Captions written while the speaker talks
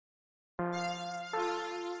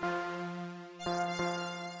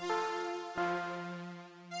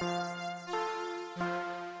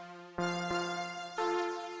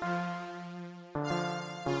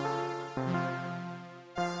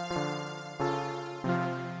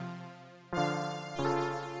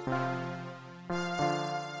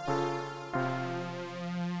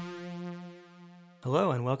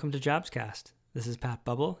Hello and welcome to JobsCast. This is Pat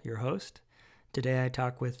Bubble, your host. Today I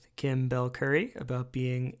talk with Kim Bell Curry about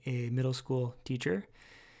being a middle school teacher.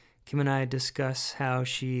 Kim and I discuss how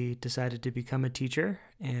she decided to become a teacher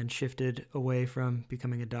and shifted away from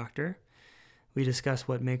becoming a doctor. We discuss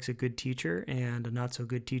what makes a good teacher and a not so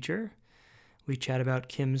good teacher. We chat about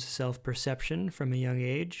Kim's self-perception from a young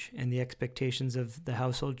age and the expectations of the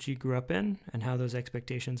household she grew up in and how those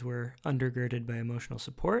expectations were undergirded by emotional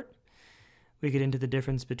support. We get into the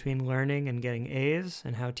difference between learning and getting A's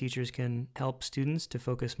and how teachers can help students to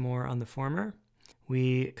focus more on the former.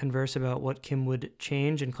 We converse about what Kim would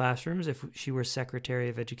change in classrooms if she were Secretary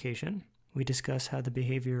of Education. We discuss how the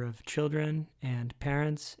behavior of children and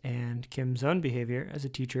parents and Kim's own behavior as a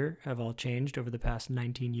teacher have all changed over the past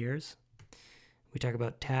 19 years. We talk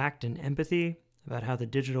about tact and empathy, about how the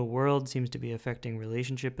digital world seems to be affecting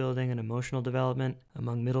relationship building and emotional development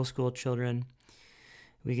among middle school children.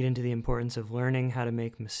 We get into the importance of learning how to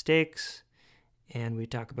make mistakes, and we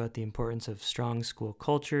talk about the importance of strong school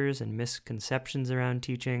cultures and misconceptions around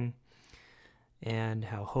teaching, and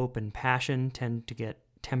how hope and passion tend to get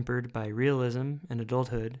tempered by realism and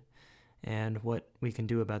adulthood, and what we can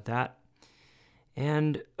do about that.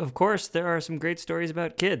 And, of course, there are some great stories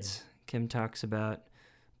about kids. Kim talks about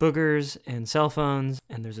boogers and cell phones,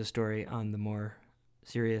 and there's a story on the more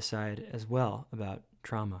serious side as well about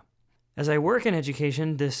trauma. As I work in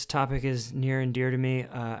education, this topic is near and dear to me.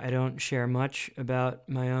 I don't share much about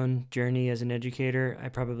my own journey as an educator. I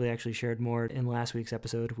probably actually shared more in last week's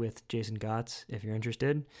episode with Jason Gotts, if you're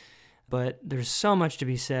interested. But there's so much to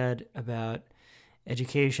be said about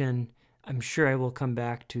education. I'm sure I will come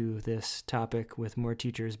back to this topic with more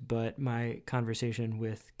teachers, but my conversation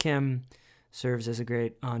with Kim serves as a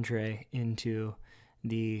great entree into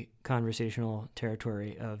the conversational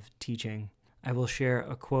territory of teaching. I will share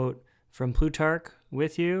a quote from Plutarch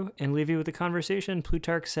with you and leave you with a conversation.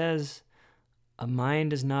 Plutarch says, "A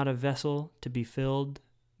mind is not a vessel to be filled,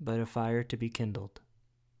 but a fire to be kindled."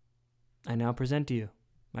 I now present to you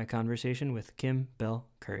my conversation with Kim Bell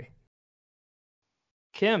Curry.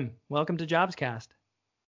 Kim, welcome to JobsCast.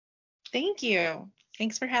 Thank you.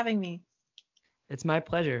 Thanks for having me. It's my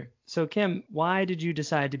pleasure. So Kim, why did you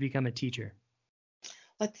decide to become a teacher?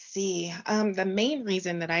 Let's see. The main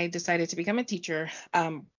reason that I decided to become a teacher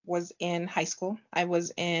was in high school. I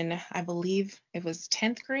was in, I believe it was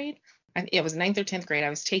 10th grade. It was 9th or 10th grade.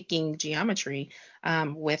 I was taking geometry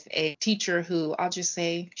with a teacher who, I'll just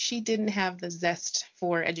say, she didn't have the zest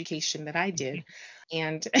for education that I did.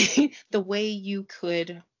 And the way you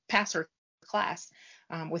could pass her class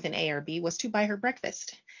with an A or B was to buy her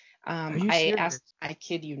breakfast. Are you serious? I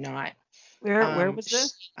kid you not. Where was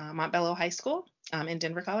this? Montbello High School in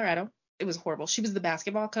Denver, Colorado. It was horrible. She was the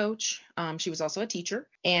basketball coach. She was also a teacher,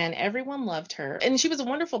 and everyone loved her. And she was a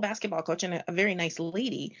wonderful basketball coach and a very nice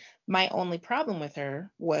lady. My only problem with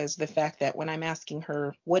her was the fact that when I'm asking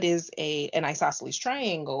her, what is an isosceles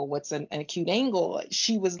triangle? What's an acute angle?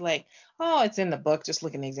 She was like, oh, it's in the book. Just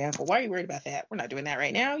look at the example. Why are you worried about that? We're not doing that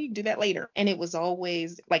right now. You can do that later. And it was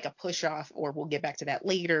always like a push off, or we'll get back to that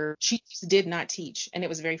later. She just did not teach. And it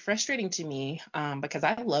was very frustrating to me because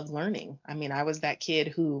I love learning. I mean, I was that kid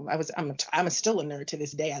who I'm still a nerd to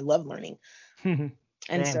this day. I love learning.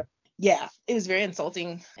 And so, yeah, it was very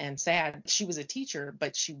insulting and sad. She was a teacher,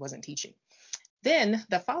 but she wasn't teaching. Then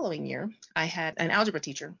the following year, I had an algebra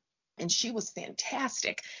teacher. And she was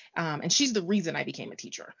fantastic. And she's the reason I became a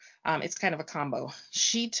teacher. It's kind of a combo.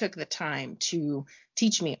 She took the time to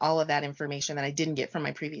teach me all of that information that I didn't get from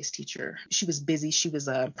my previous teacher. She was busy. She was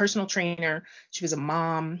a personal trainer. She was a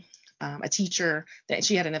mom, a teacher. That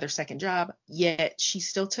she had another second job, yet she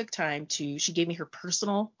still took time she gave me her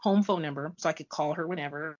personal home phone number so I could call her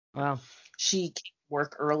whenever. Wow. She came to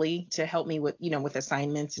work early to help me with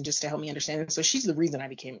assignments and just to help me understand. So she's the reason I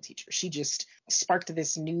became a teacher. She just sparked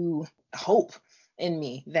this new hope in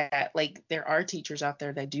me that like there are teachers out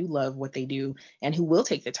there that do love what they do and who will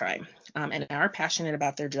take the time and are passionate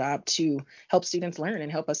about their job to help students learn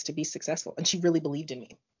and help us to be successful. And she really believed in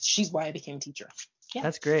me. She's why I became a teacher. Yeah.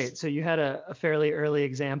 That's great. So you had a fairly early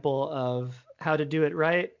example of how to do it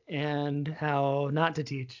right and how not to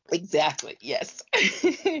teach. Exactly. Yes.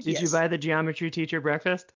 Did you buy the geometry teacher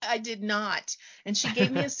breakfast? I did not. And she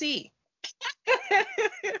gave me a C.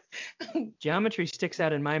 Geometry sticks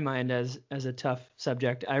out in my mind as a tough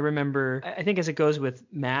subject. I remember, I think as it goes with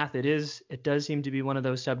math, it does seem to be one of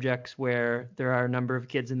those subjects where there are a number of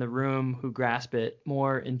kids in the room who grasp it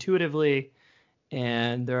more intuitively,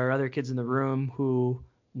 and there are other kids in the room who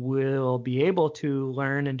will be able to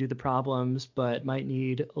learn and do the problems, but might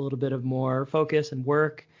need a little bit of more focus and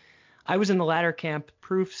work. I was in the latter camp.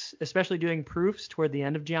 Proofs, especially doing proofs toward the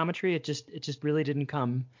end of geometry, it just really didn't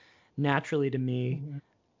come naturally to me. Mm-hmm.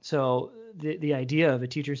 So the idea of a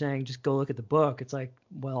teacher saying, just go look at the book, it's like,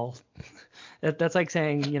 well, that's like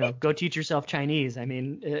saying, go teach yourself Chinese. I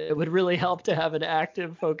mean, it would really help to have an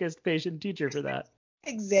active, focused, patient teacher for that.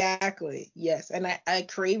 Exactly. Yes. And I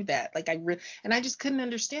craved that. Like and I just couldn't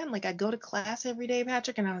understand. Like I go to class every day,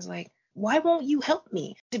 Patrick, and I was like, why won't you help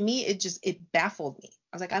me? To me, it baffled me.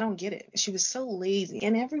 I was like, I don't get it. She was so lazy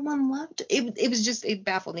and everyone loved it. It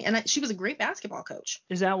baffled me. And she was a great basketball coach.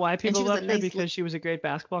 Is that why people loved her? Because she was a great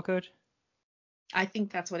basketball coach? I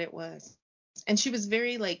think that's what it was. And she was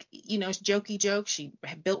very jokey joke. She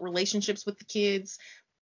had built relationships with the kids,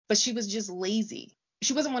 but she was just lazy.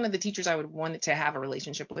 She wasn't one of the teachers I would want to have a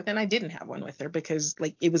relationship with, and I didn't have one with her because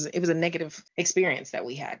it was a negative experience that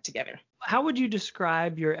we had together. How would you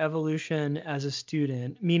describe your evolution as a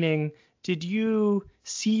student? Meaning, did you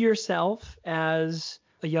see yourself as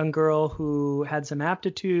a young girl who had some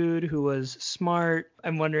aptitude, who was smart?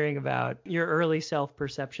 I'm wondering about your early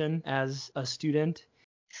self-perception as a student.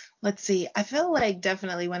 Let's see. I feel like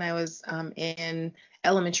definitely when I was in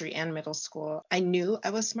elementary and middle school, I knew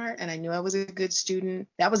I was smart and I knew I was a good student.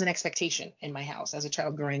 That was an expectation in my house as a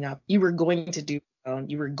child growing up. You were going to do well.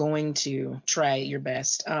 You were going to try your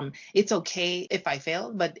best. It's okay if I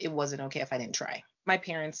failed, but it wasn't okay if I didn't try. My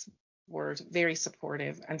parents were very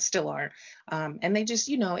supportive and still are. And they just,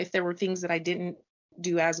 if there were things that I didn't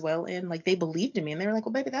do as well in, like, they believed in me and they were like,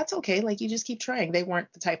 well, baby, that's okay. Like, you just keep trying. They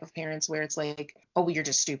weren't the type of parents where it's like, oh, well, you're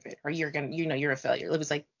just stupid or you're a failure. It was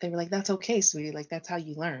like, they were like, that's okay, sweetie. Like, that's how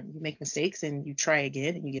you learn. You make mistakes and you try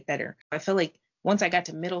again and you get better. I feel like once I got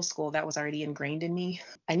to middle school, that was already ingrained in me.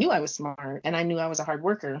 I knew I was smart and I knew I was a hard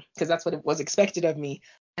worker because that's what it was expected of me.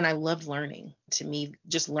 And I loved learning. To me,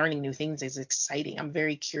 just learning new things is exciting. I'm a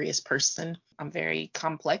very curious person. I'm very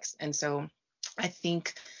complex. And so I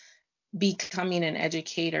think becoming an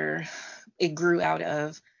educator, it grew out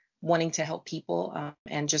of wanting to help people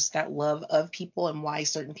and just that love of people and why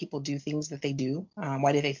certain people do things that they do.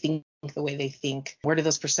 Why do they think the way they think? Where do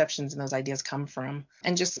those perceptions and those ideas come from?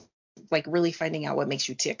 And just like really finding out what makes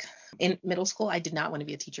you tick. In middle school, I did not want to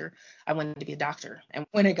be a teacher. I wanted to be a doctor. And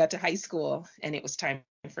when I got to high school and it was time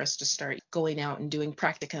for us to start going out and doing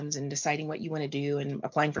practicums and deciding what you want to do and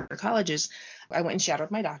applying for colleges, I went and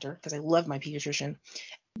shadowed my doctor because I love my pediatrician.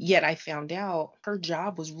 Yet I found out her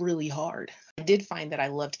job was really hard. I did find that I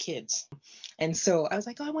loved kids. And so I was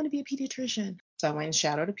like, oh, I want to be a pediatrician. So I went and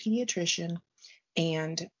shadowed a pediatrician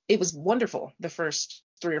and it was wonderful the first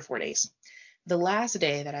 3 or 4 days. The last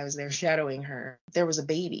day that I was there shadowing her, there was a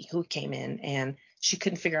baby who came in and she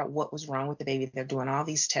couldn't figure out what was wrong with the baby. They're doing all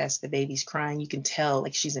these tests. The baby's crying. You can tell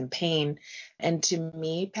like she's in pain. And to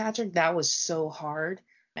me, Patrick, that was so hard.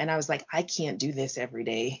 And I was like, I can't do this every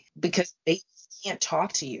day because they can't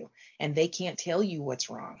talk to you and they can't tell you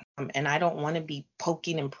what's wrong. And I don't want to be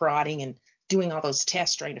poking and prodding and doing all those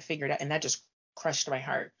tests trying to figure it out. And that just crushed my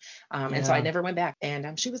heart. And so I never went back.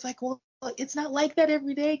 And she was like, well, it's not like that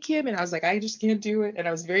every day, Kim. And I was like, I just can't do it. And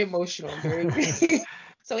I was very emotional.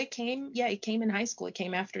 So it came in high school. It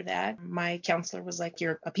came after that. My counselor was like,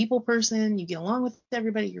 you're a people person. You get along with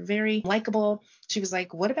everybody. You're very likable. She was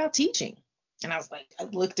like, what about teaching? And I was like, I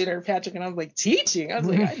looked at her, Patrick, and I was like, teaching? I was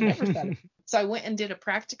like, I never thought of it. So I went and did a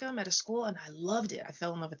practicum at a school and I loved it. I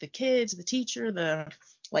fell in love with the kids, the teacher, the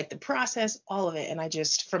process, all of it. And I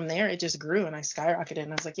just, from there, it just grew and I skyrocketed.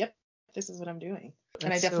 And I was like, yep, this is what I'm doing. That's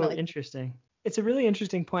and I definitely. So interesting. It's a really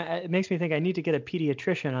interesting point. It makes me think I need to get a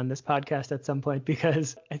pediatrician on this podcast at some point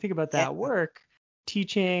because I think about that work,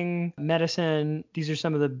 teaching, medicine. These are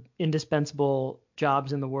some of the indispensable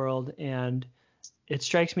jobs in the world. And it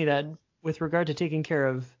strikes me that with regard to taking care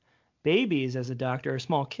of babies as a doctor or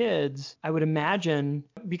small kids, I would imagine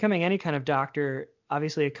becoming any kind of doctor,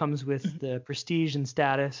 obviously it comes with the prestige and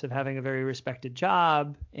status of having a very respected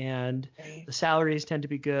job and the salaries tend to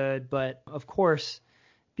be good. But of course,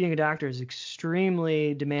 being a doctor is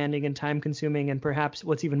extremely demanding and time consuming. And perhaps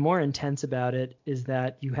what's even more intense about it is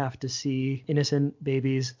that you have to see innocent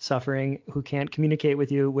babies suffering who can't communicate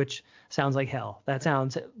with you, which sounds like hell. That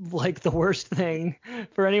sounds like the worst thing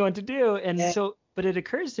for anyone to do. And so, but it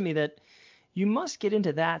occurs to me that you must get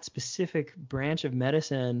into that specific branch of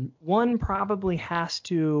medicine. One probably has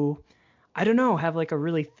to, I don't know, have like a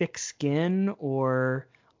really thick skin or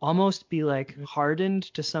almost be like hardened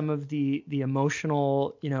to some of the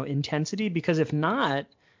emotional, intensity, because if not,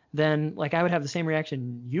 then like I would have the same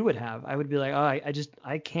reaction you would have. I would be like, oh,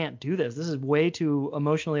 I can't do this. This is way too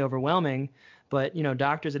emotionally overwhelming. but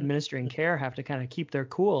doctors administering care have to kind of keep their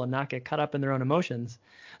cool and not get caught up in their own emotions.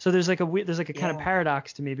 So there's like a kind of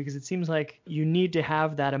paradox to me, because it seems like you need to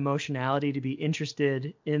have that emotionality to be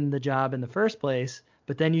interested in the job in the first place,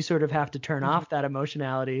 but then you sort of have to turn off that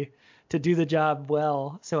emotionality to do the job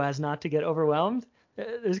well so as not to get overwhelmed.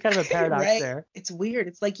 There's kind of a paradox right? there. It's weird.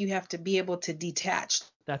 It's like you have to be able to detach.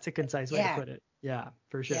 That's a concise way to put it. Yeah,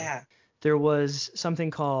 for sure. Yeah. There was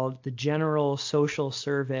something called the General Social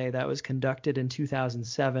Survey that was conducted in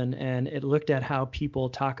 2007, and it looked at how people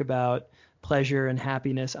talk about pleasure and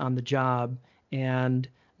happiness on the job. And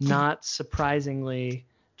not surprisingly,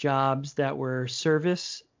 jobs that were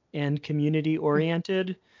service and community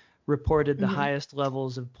oriented reported the highest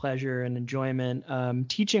levels of pleasure and enjoyment.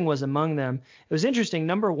 Teaching was among them. It was interesting.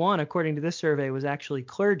 Number one, according to this survey, was actually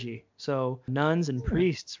clergy. So nuns and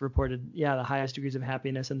priests reported, the highest degrees of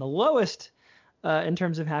happiness. And the lowest in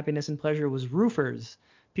terms of happiness and pleasure was roofers,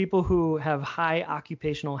 people who have high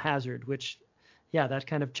occupational hazard, which, that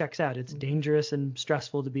kind of checks out. It's dangerous and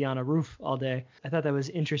stressful to be on a roof all day. I thought that was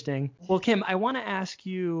interesting. Well, Kim, I want to ask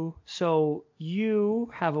you, so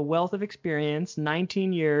you have a wealth of experience,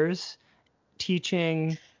 19 years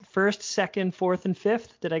teaching first, second, fourth, and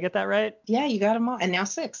fifth. Did I get that right? Yeah, you got them all. And now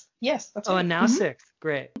sixth. Yes, that's right. Oh, and now sixth.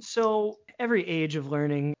 Great. So every age of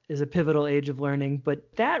learning is a pivotal age of learning,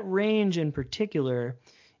 but that range in particular,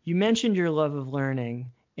 you mentioned your love of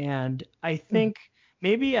learning, and I think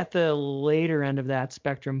maybe at the later end of that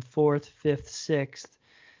spectrum, fourth, fifth, sixth,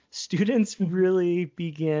 students really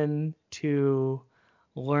begin to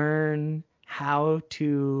learn how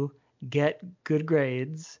to get good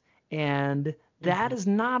grades. And that is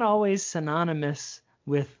not always synonymous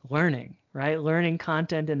with learning, right? Learning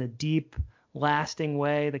content in a deep, lasting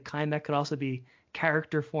way, the kind that could also be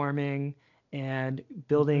character forming and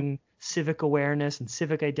building civic awareness and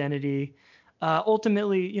civic identity.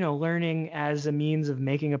 Ultimately, learning as a means of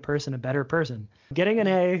making a person a better person. Getting an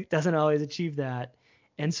A doesn't always achieve that.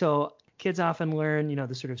 And so kids often learn,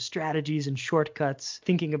 the sort of strategies and shortcuts,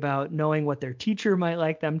 thinking about knowing what their teacher might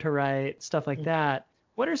like them to write, stuff like that.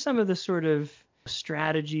 What are some of the sort of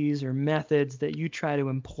strategies or methods that you try to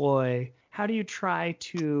employ? How do you try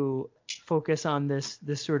to focus on this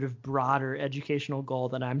sort of broader educational goal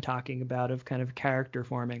that I'm talking about of kind of character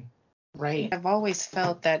forming? Right. I've always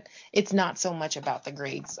felt that it's not so much about the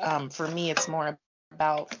grades. For me, it's more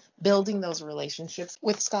about building those relationships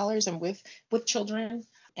with scholars and with children,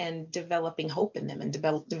 and developing hope in them, and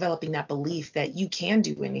developing that belief that you can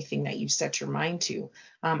do anything that you set your mind to.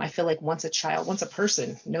 I feel like once a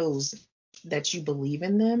person knows that you believe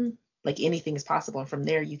in them, like anything is possible. And from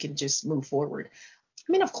there, you can just move forward.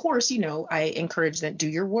 I mean, of course, I encourage that do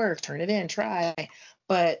your work, turn it in, try.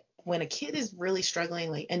 But when a kid is really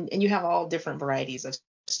struggling, and you have all different varieties of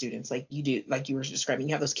students, like you were describing,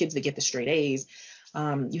 you have those kids that get the straight A's.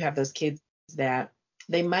 You have those kids that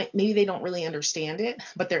maybe they don't really understand it,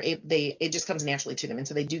 but it just comes naturally to them. And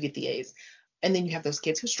so they do get the A's. And then you have those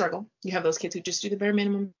kids who struggle. You have those kids who just do the bare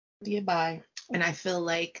minimum to get by. And I feel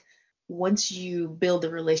like once you build the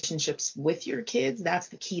relationships with your kids, that's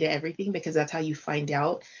the key to everything, because that's how you find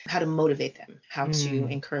out how to motivate them, how to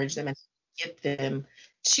encourage them, and get them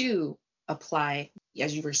to apply,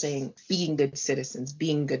 as you were saying, being good citizens,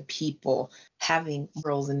 being good people, having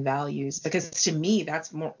morals and values. Because to me,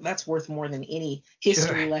 that's worth more than any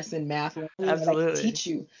history lesson, math lesson that I can teach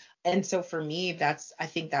you. And so for me, I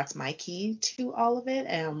think that's my key to all of it,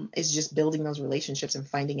 is just building those relationships and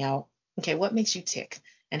finding out, okay, what makes you tick?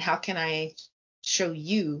 And how can I show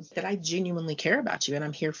you that I genuinely care about you and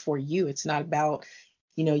I'm here for you? It's not about,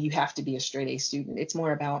 you have to be a straight A student. It's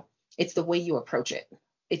more about, it's the way you approach it.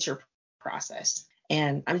 It's your process.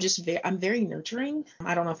 And I'm very nurturing.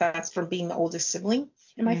 I don't know if that's from being the oldest sibling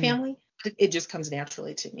in my family. It just comes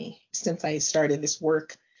naturally to me. Since I started this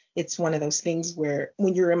work, it's one of those things where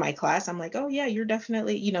when you're in my class, I'm like, oh yeah, you're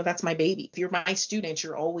definitely, that's my baby. If you're my student,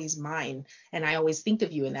 you're always mine. And I always think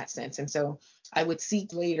of you in that sense. And so I would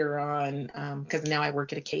seek later on, because now I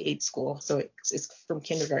work at a K-8 school. So it's from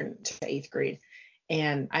kindergarten to 8th grade.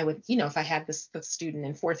 And I would, if I had the student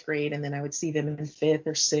in 4th grade and then I would see them in 5th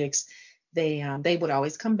or 6th, they would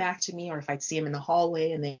always come back to me. Or if I'd see them in the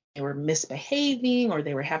hallway and they were misbehaving or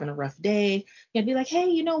they were having a rough day, I'd be like,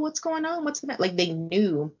 hey, what's going on? What's the matter? Like, they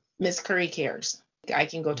knew Miss Curry cares. I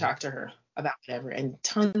can go talk to her about whatever. And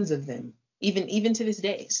tons of them, even to this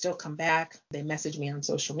day, still come back. They message me on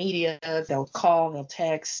social media. They'll call, they'll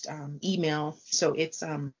text, email. So it's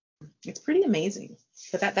pretty amazing.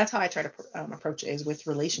 But that's how I try to approach it, is with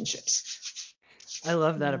relationships. I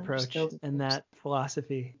love that approach and that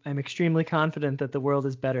philosophy. I'm extremely confident that the world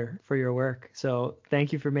is better for your work. So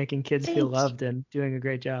thank you for making kids feel loved and doing a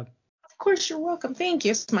great job. course, you're welcome. Thank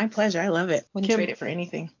you. It's my pleasure. I love it. Wouldn't Kim, trade it for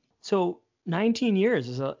anything. So 19 years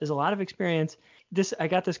is a lot of experience. I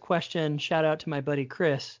got this question. Shout out to my buddy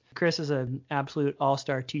Chris. Chris is an absolute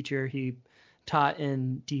all-star teacher. He taught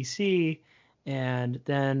in DC and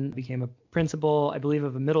then became a principal, I believe,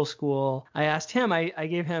 of a middle school. I asked him, I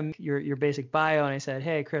gave him your basic bio, and I said,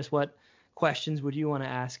 hey, Chris, what questions would you want to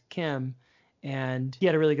ask Kim? And he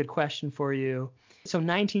had a really good question for you. So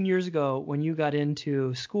 19 years ago, when you got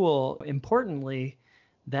into school, importantly,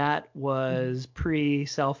 that was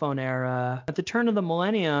pre-cell phone era. At the turn of the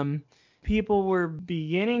millennium, people were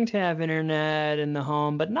beginning to have internet in the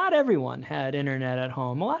home, but not everyone had internet at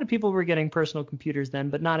home. A lot of people were getting personal computers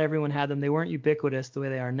then, but not everyone had them. They weren't ubiquitous the way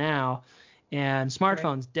they are now. And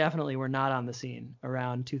smartphones definitely were not on the scene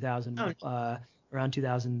around 2000, around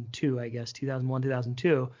 2002, I guess, 2001,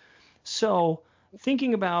 2002. So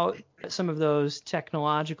thinking about some of those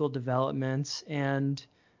technological developments and,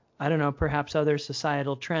 I don't know, perhaps other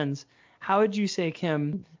societal trends, how would you say,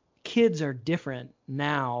 Kim, kids are different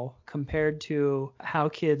now compared to how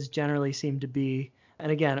kids generally seem to be?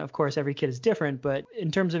 And again, of course, every kid is different, but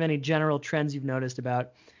in terms of any general trends you've noticed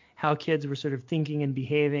about how kids were sort of thinking and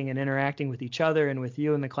behaving and interacting with each other and with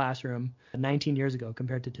you in the classroom 19 years ago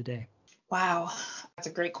compared to today? Wow, that's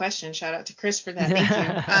a great question. Shout out to Chris for that. Thank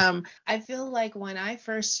you. I feel like when I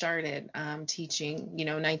first started teaching,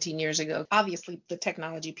 19 years ago, obviously the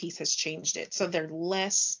technology piece has changed it. So they're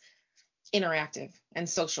less interactive and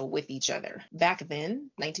social with each other. Back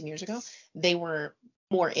then, 19 years ago, they were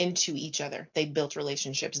more into each other. They built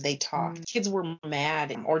relationships. They talked. Kids were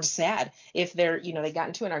mad or sad if they got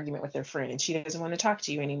into an argument with their friend and she doesn't want to talk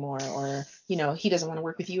to you anymore, or, he doesn't want to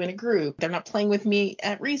work with you in a group. They're not playing with me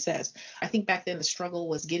at recess. I think back then the struggle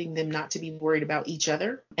was getting them not to be worried about each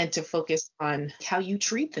other and to focus on how you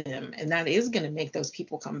treat them. And that is going to make those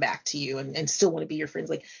people come back to you and still want to be your friends.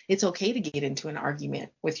 Like, it's okay to get into an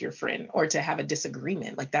argument with your friend or to have a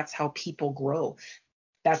disagreement. Like, that's how people grow.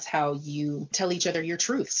 That's how you tell each other your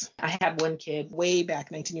truths. I had one kid way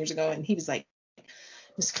back 19 years ago, and he was like,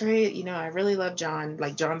 Miss Curry, I really love John.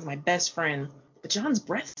 Like, John's my best friend, but John's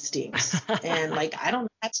breath stinks. And like, I don't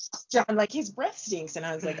match John, like his breath stinks. And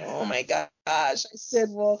I was like, oh my gosh. I said,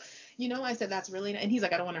 well, I said, that's really nice. And he's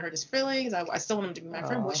like, I don't want to hurt his feelings. I still want him to be my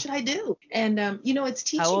friend. What should I do? And, it's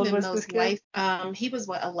teaching them those life. He was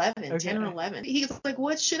 11, okay. 10 or 11. He was like,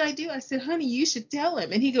 what should I do? I said, honey, you should tell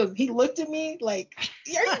him. And he looked at me like,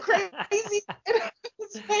 are you crazy? And I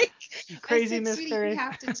was like, you crazy, Miss Curry. You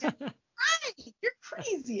have to tell him. Right, you're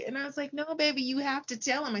crazy. And I was like, no, baby, you have to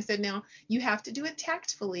tell him. I said, now you have to do it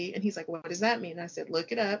tactfully. And he's like, what does that mean? And I said,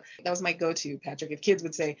 look it up. That was my go-to, Patrick. If kids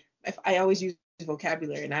would say, if I always use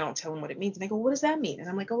vocabulary and I don't tell them what it means, and they go, what does that mean? And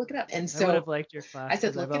I'm like, go look it up. And so I would have liked your class. I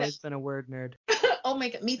said, I've always been a word nerd. Oh my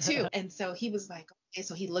God, me too. And so he was like, okay.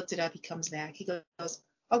 So he looked it up. He comes back. He goes,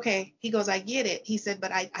 okay. He goes, I get it. He said,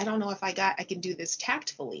 but I don't know if I can do this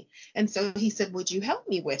tactfully. And so he said, would you help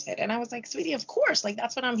me with it? And I was like, sweetie, of course. Like,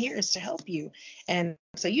 that's what I'm here, is to help you. And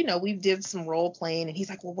so, we did some role playing, and he's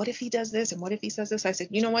like, well, what if he does this? And what if he says this? I said,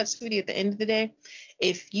 you know what, sweetie, at the end of the day,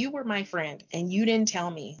 if you were my friend and you didn't tell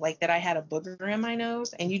me like that I had a booger in my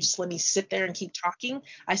nose and you just let me sit there and keep talking,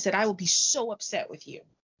 I said, I will be so upset with you.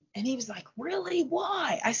 And he was like, really?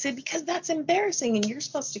 Why? I said, because that's embarrassing, and you're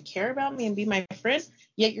supposed to care about me and be my friend,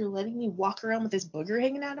 yet you're letting me walk around with this booger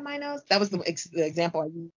hanging out of my nose. That was the example I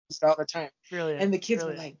used all the time. Brilliant. And the kids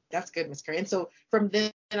were like, that's good, Miss Curry. And so from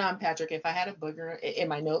then on, Patrick, if I had a booger in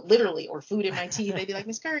my nose, literally, or food in my teeth, they'd be like,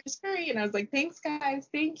 Miss Curry, Miss Curry. And I was like, thanks, guys.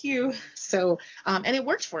 Thank you. So, and it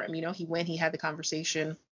worked for him. He had the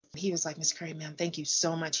conversation. He was like, Miss Curry, ma'am, thank you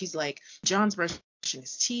so much. He's like, John's brushing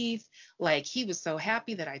his teeth. Like, he was so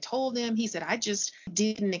happy that I told him. He said, I just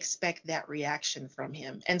didn't expect that reaction from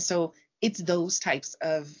him. And so it's those types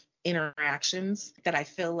of interactions that I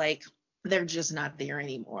feel like they're just not there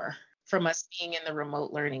anymore. From us being in the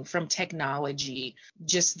remote learning, from technology,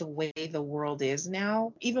 just the way the world is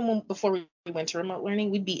now. Even before we went to remote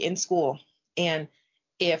learning, we'd be in school. And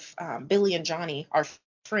if Billy and Johnny, our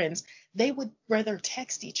friends, they would rather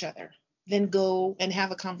text each other than go and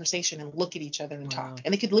have a conversation and look at each other and talk.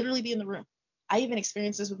 And they could literally be in the room. I even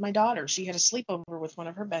experienced this with my daughter. She had a sleepover with one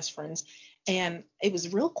of her best friends, and it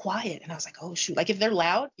was real quiet. And I was like, oh, shoot. Like, if they're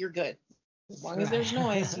loud, you're good. As long as there's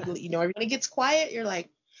noise, everybody gets quiet. You're like,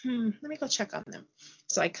 let me go check on them.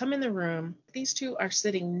 So I come in the room. These two are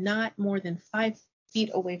sitting not more than 5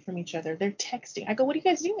 feet away from each other. They're texting. I go, what are you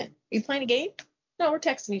guys doing? Are you playing a game? No, we're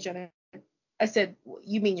texting each other. I said,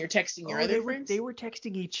 you mean you're texting your other friends? They were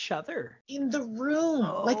texting each other in the room.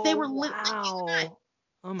 Like, they were wow.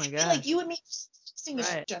 Oh my gosh. Like, you and me texting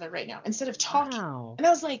Right. each other right now instead of talking. Wow. And I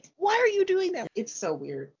was like, why are you doing that? It's so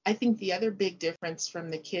weird. I think the other big difference from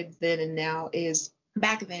the kids then and now is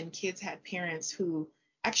back then kids had parents who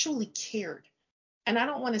actually cared. And I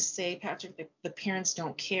don't want to say, Patrick, that the parents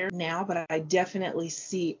don't care now, but I definitely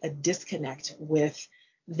see a disconnect with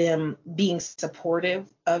them being supportive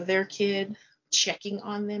of their kid, checking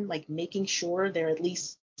on them, like making sure they're at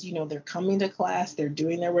least, they're coming to class, they're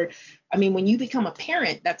doing their work. I mean, when you become a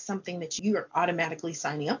parent, that's something that you are automatically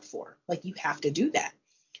signing up for. Like you have to do that.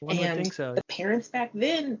 One would And think so. the parents back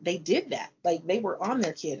then, they did that. Like they were on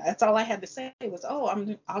their kid. That's all I had to say was,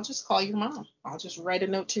 oh, I'll just call your mom. I'll just write a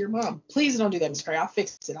note to your mom. Please don't do that, Miss Curry. I'll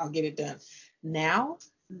fix it. I'll get it done. Now,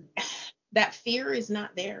 that fear is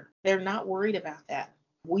not there. They're not worried about that.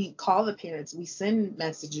 We call the parents. We send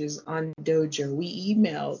messages on Dojo. We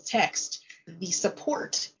email, text. The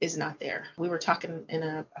support is not there. We were talking in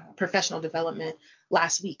a professional development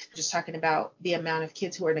last week, just talking about the amount of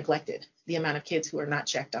kids who are neglected, the amount of kids who are not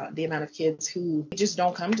checked on, the amount of kids who just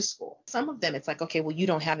don't come to school. Some of them, it's like, okay, well, you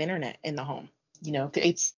don't have internet in the home.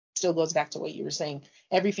 It still goes back to what you were saying.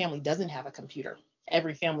 Every family doesn't have a computer.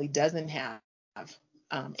 Every family doesn't have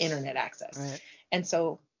internet access. Right. And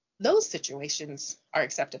so those situations are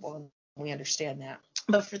acceptable, and we understand that.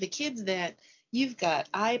 But for the kids that you've got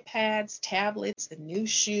iPads, tablets, the new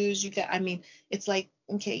shoes, it's like,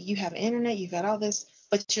 okay, you have internet, you've got all this,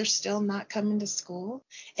 but you're still not coming to school.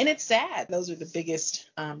 And it's sad. Those are the biggest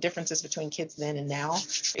differences between kids then and now.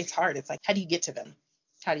 It's hard. It's like, how do you get to them?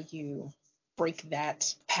 How do you break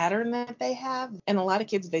that pattern that they have? And a lot of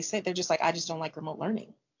kids, they say, they're just like, I just don't like remote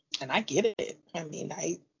learning. And I get it. I mean,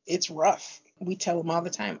 it's rough. We tell them all the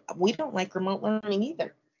time, we don't like remote learning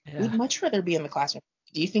either. Yeah. We'd much rather be in the classroom.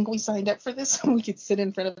 Do you think we signed up for this so we could sit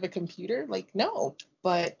in front of a computer? Like, no.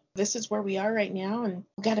 But this is where we are right now, and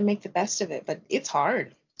we got to make the best of it. But it's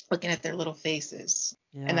hard looking at their little faces.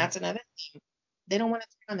 Yeah. And that's another thing. They don't want to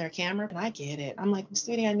turn on their camera, and I get it. I'm like,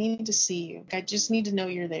 sweetie, I need to see you. I just need to know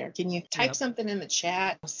you're there. Can you type something in the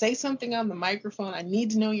chat? Say something on the microphone. I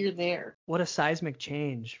need to know you're there. What a seismic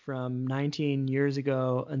change from 19 years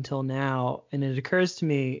ago until now. And it occurs to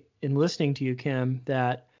me in listening to you, Kim,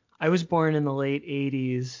 that I was born in the late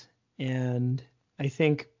 80s, and I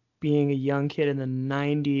think being a young kid in the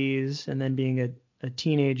 90s and then being a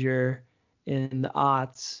teenager in the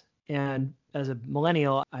aughts, and as a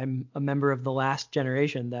millennial, I'm a member of the last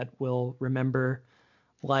generation that will remember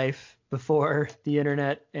life before the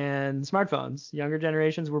internet and smartphones. Younger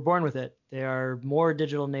generations were born with it. They are more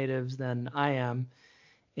digital natives than I am.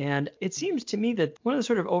 And it seems to me that one of the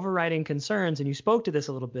sort of overriding concerns, and you spoke to this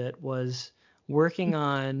a little bit, was working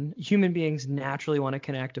on human beings naturally want to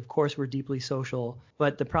connect. Of course, we're deeply social,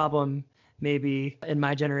 but the problem maybe in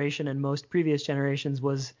my generation and most previous generations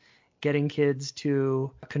was getting kids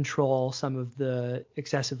to control some of the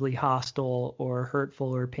excessively hostile or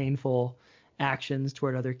hurtful or painful actions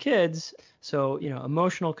toward other kids. So,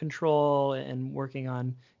 emotional control and working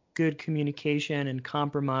on good communication and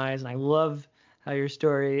compromise. And I love how your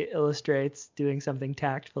story illustrates doing something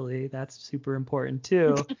tactfully. That's super important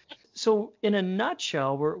too. So in a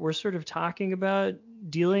nutshell, we're sort of talking about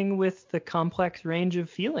dealing with the complex range of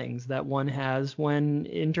feelings that one has when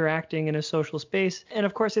interacting in a social space. And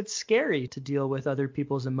of course, it's scary to deal with other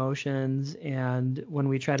people's emotions. And when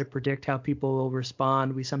we try to predict how people will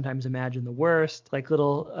respond, we sometimes imagine the worst, like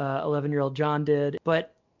little 11-year-old John did.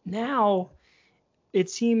 But now it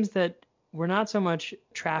seems that we're not so much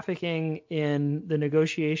trafficking in the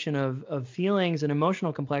negotiation of feelings and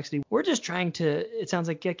emotional complexity. We're just trying to, it sounds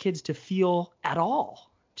like, get kids to feel at all,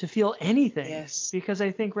 to feel anything. Yes. Because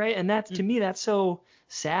I think, right, and that's, to me, that's so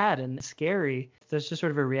sad and scary. That's just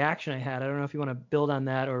sort of a reaction I had. I don't know if you want to build on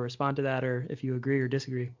that or respond to that, or if you agree or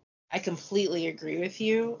disagree. I completely agree with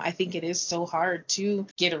you. I think it is so hard to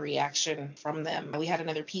get a reaction from them. We had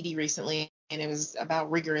another PD recently, and it was about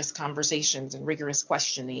rigorous conversations and rigorous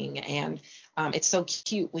questioning. And it's so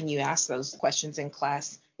cute when you ask those questions in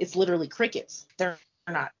class. It's literally crickets. They're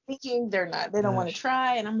not thinking. They don't want to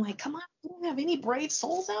try. And I'm like, come on, you don't have any brave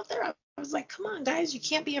souls out there? I was like, come on, guys, you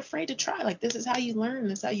can't be afraid to try. Like, this is how you learn.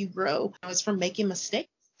 This is how you grow. It's from making mistakes.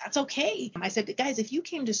 That's okay. I said, guys, if you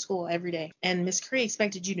came to school every day and Miss Curry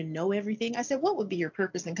expected you to know everything, I said, what would be your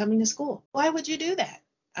purpose in coming to school? Why would you do that?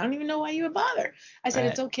 I don't even know why you would bother. I said,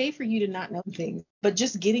 It's okay for you to not know things, but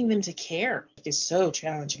just getting them to care is so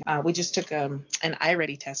challenging. We just took an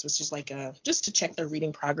iReady test, which is like just to check their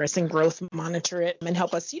reading progress and growth, monitor it, and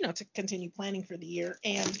help us, to continue planning for the year.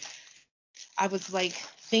 And I was like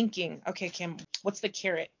thinking, okay, Kim, what's the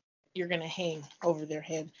carrot you're going to hang over their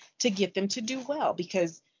head to get them to do well?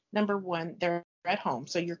 Because number one, they're at home.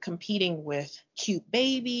 So you're competing with cute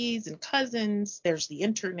babies and cousins. There's the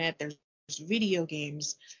internet, there's video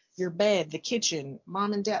games, your bed, the kitchen,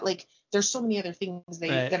 mom and dad. Like there's so many other things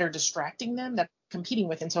that are distracting them that I'm competing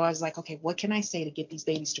with. And so I was like, okay, what can I say to get these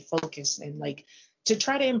babies to focus and like to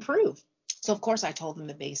try to improve? So of course I told them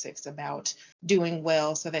the basics about doing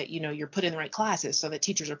well so that, you're put in the right classes so that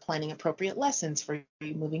teachers are planning appropriate lessons for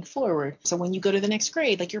you moving forward. So when you go to the next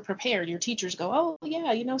grade, like you're prepared, your teachers go, oh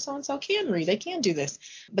yeah, so-and-so can read, they can do this.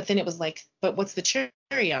 But then it was like, but what's the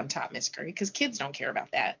cherry on top, Miss Curry? Because kids don't care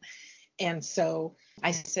about that. And so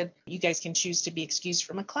I said, you guys can choose to be excused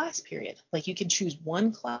from a class period. Like you can choose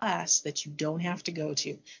one class that you don't have to go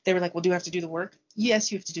to. They were like, well, do you have to do the work?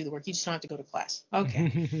 Yes, you have to do the work. You just don't have to go to class.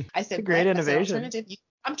 Okay. I said, great innovation. Alternative.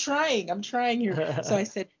 I'm trying here. So I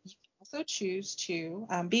said, you can also choose to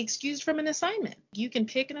be excused from an assignment. You can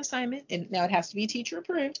pick an assignment, and now it has to be teacher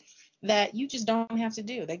approved, that you just don't have to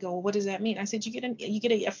do. They go, well, what does that mean? I said, you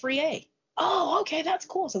get a free A. Oh, okay, that's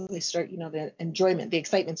cool. So they start, the enjoyment, the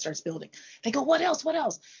excitement starts building. They go, what else?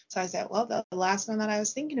 So I said, well, the last one that I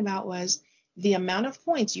was thinking about was the amount of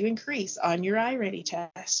points you increase on your iReady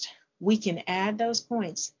test. We can add those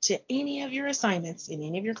points to any of your assignments in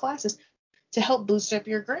any of your classes to help boost up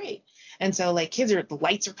your grade. And so like the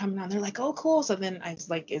lights are coming on. They're like, oh, cool. So then I was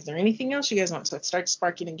like, is there anything else you guys want? So it starts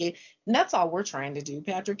sparking engagement. And that's all we're trying to do,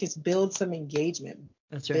 Patrick, is build some engagement.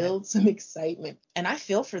 That's right. Build some excitement. And I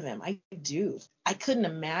feel for them. I do. I couldn't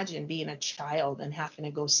imagine being a child and having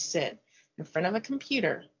to go sit in front of a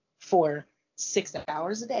computer for 6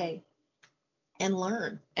 hours a day and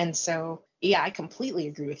learn. And so, yeah, I completely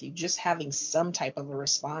agree with you. Just having some type of a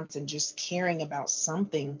response and just caring about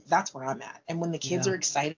something, that's where I'm at. And when the kids are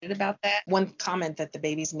excited about that, one comment that the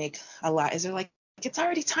babies make a lot is they're like, it's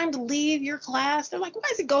already time to leave your class. They're like, why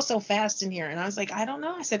does it go so fast in here? And I was like, I don't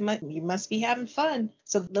know. I said, you must be having fun.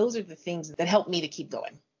 So those are the things that help me to keep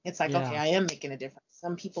going. It's like, okay, I am making a difference.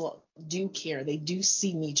 Some people do care. They do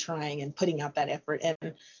see me trying and putting out that effort.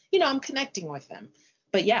 And, I'm connecting with them.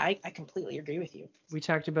 But yeah, I completely agree with you. We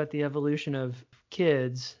talked about the evolution of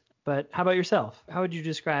kids, but how about yourself? How would you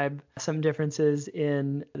describe some differences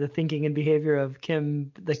in the thinking and behavior of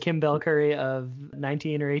the Kim Bell Curry of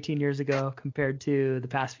 19 or 18 years ago compared to the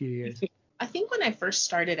past few years? I think when I first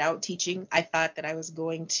started out teaching, I thought that I was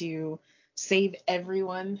going to save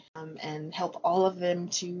everyone and help all of them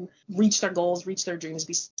to reach their goals, reach their dreams,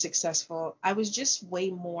 be successful. I was just way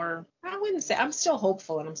more, I wouldn't say, I'm still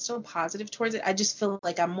hopeful and I'm still positive towards it. I just feel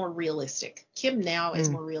like I'm more realistic. Kim now is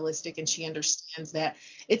more realistic, and she understands that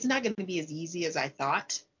it's not going to be as easy as I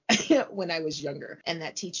thought when I was younger, and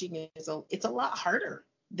that teaching it's a lot harder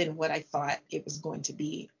than what I thought it was going to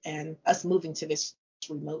be. And us moving to this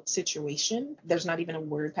remote situation, there's not even a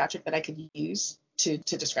word, Patrick, that I could use to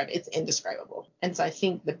describe it. It's indescribable. And so I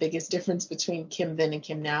think the biggest difference between Kim then and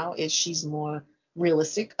Kim now is she's more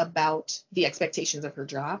realistic about the expectations of her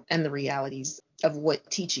job and the realities of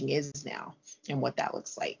what teaching is now and what that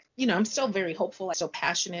looks like. I'm still very hopeful. I'm still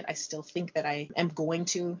passionate. I still think that I am going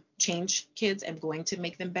to change kids. I'm going to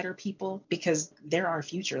make them better people because they're our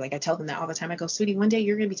future. Like I tell them that all the time. I go, sweetie, one day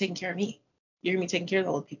you're going to be taking care of me. You're going to be taking care of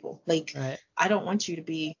the old people. Like, right. I don't want you to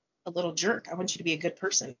be a little jerk. I want you to be a good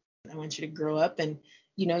person. I want you to grow up and,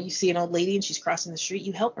 you see an old lady and she's crossing the street,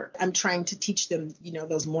 you help her. I'm trying to teach them,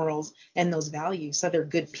 those morals and those values so they're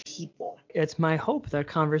good people. It's my hope that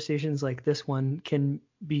conversations like this one can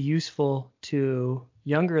be useful to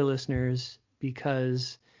younger listeners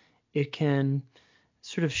because it can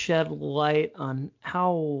sort of shed light on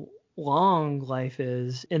how long life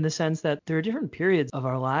is, in the sense that there are different periods of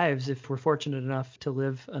our lives if we're fortunate enough to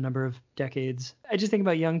live a number of decades. I just think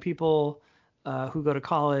about young people who go to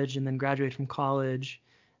college and then graduate from college.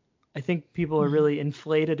 I think people are really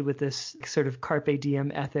inflated with this sort of carpe diem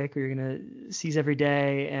ethic where you're going to seize every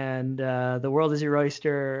day and the world is your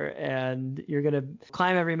oyster and you're going to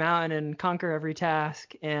climb every mountain and conquer every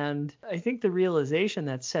task. And I think the realization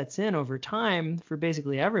that sets in over time for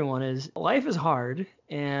basically everyone is life is hard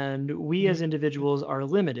and we as individuals are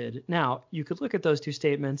limited. Now, you could look at those two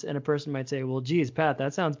statements and a person might say, well, geez, Pat,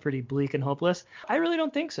 that sounds pretty bleak and hopeless. I really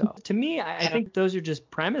don't think so. To me, I think those are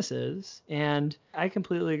just premises, and I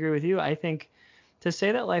completely agree with you. I think to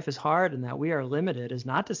say that life is hard and that we are limited is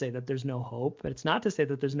not to say that there's no hope, but it's not to say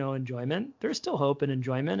that there's no enjoyment. There's still hope and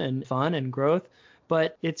enjoyment and fun and growth,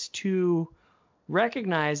 but it's to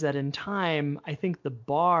recognize that in time, I think the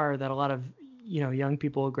bar that a lot of young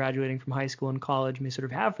people graduating from high school and college may sort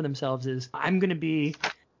of have for themselves is, I'm going to be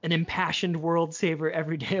an impassioned world saver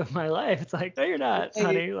every day of my life. It's like, no, you're not,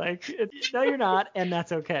 honey. No, you're not. And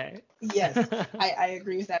that's okay. Yes, I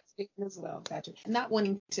agree with that statement as well, Patrick. Not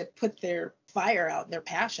wanting to put their fire out, their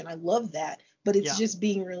passion. I love that. but it's Yeah. just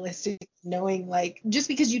being realistic, knowing like just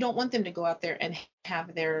because you don't want them to go out there and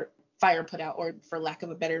have their fire put out, or for lack of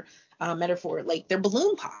a better metaphor, like their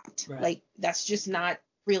balloon popped. Right. Like that's just not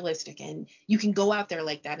realistic. And you can go out there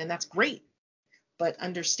like that, and that's great. But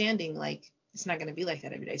understanding like it's not going to be like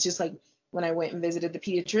that every day. It's just like when I went and visited the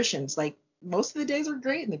pediatricians, like most of the days were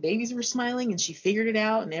great and the babies were smiling and she figured it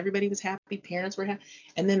out and everybody was happy, parents were happy.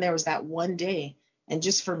 And then there was that one day, and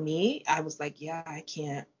just for me, I was like, yeah, I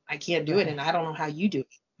can't do it, and I don't know how you do it.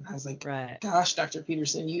 And I was like, gosh, Dr.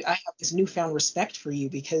 Peterson, I have this newfound respect for you,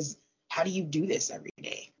 because how do you do this every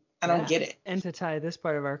day? I don't get it. And to tie this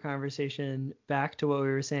part of our conversation back to what we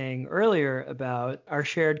were saying earlier about our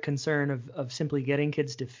shared concern of simply getting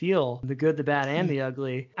kids to feel the good, the bad, and the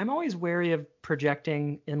ugly, I'm always wary of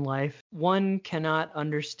projecting in life. One cannot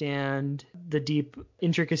understand the deep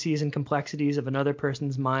intricacies and complexities of another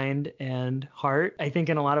person's mind and heart. I think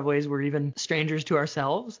in a lot of ways we're even strangers to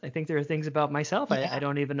ourselves. I think there are things about myself I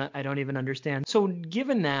don't even understand. So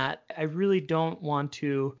given that, I really don't want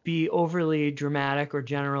to be overly dramatic or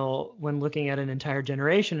general when looking at an entire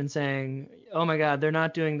generation and saying, oh my God, they're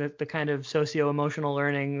not doing the kind of socio-emotional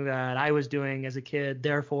learning that I was doing as a kid,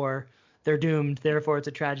 therefore they're doomed, therefore it's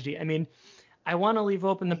a tragedy. I mean, I want to leave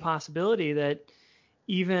open the possibility that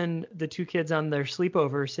even the two kids on their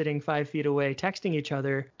sleepover sitting 5 feet away texting each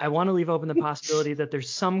other, I want to leave open the possibility that there's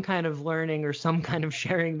some kind of learning or some kind of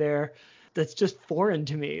sharing there that's just foreign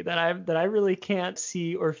to me, that I really can't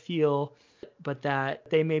see or feel, but that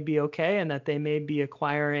they may be okay and that they may be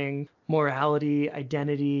acquiring morality,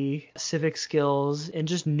 identity, civic skills in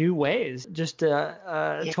just new ways, just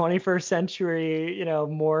 21st century,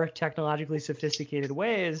 more technologically sophisticated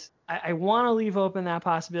ways. I want to leave open that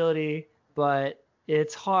possibility, but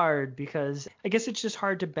it's hard because I guess it's just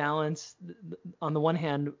hard to balance, on the one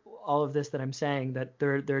hand, all of this that I'm saying, that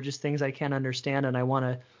there are just things I can't understand, and I want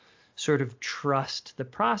to sort of trust the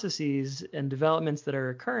processes and developments that are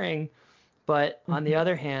occurring. But on the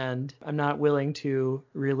other hand, I'm not willing to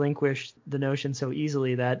relinquish the notion so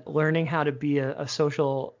easily that learning how to be a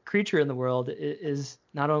social creature in the world is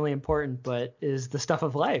not only important, but is the stuff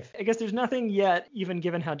of life. I guess there's nothing yet, even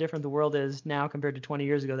given how different the world is now compared to 20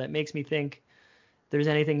 years ago, that makes me think there's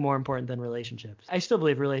anything more important than relationships. I still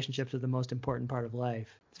believe relationships are the most important part of life.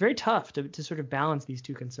 It's very tough to sort of balance these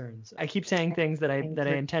two concerns. I keep saying things that I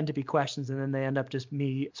intend to be questions, and then they end up just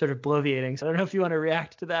me sort of bloviating. So I don't know if you want to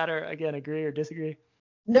react to that, or again, agree or disagree.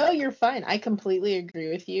 No, you're fine. I completely agree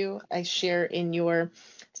with you. I share in your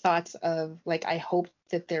thoughts of like, I hope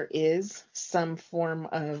that there is some form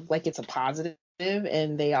of like, it's a positive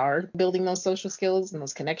and they are building those social skills and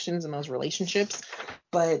those connections and those relationships.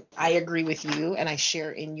 But I agree with you, and I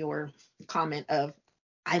share in your comment of,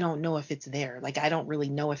 I don't know if it's there. Like, I don't really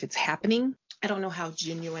know if it's happening. I don't know how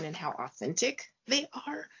genuine and how authentic they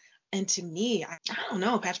are. And to me, I don't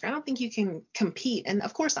know, Patrick, I don't think you can compete. And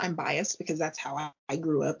of course, I'm biased because that's how I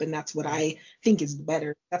grew up and that's what I think is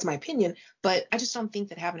better. That's my opinion. But I just don't think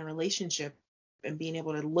that having a relationship and being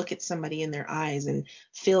able to look at somebody in their eyes and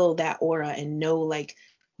feel that aura and know like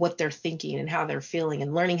what they're thinking and how they're feeling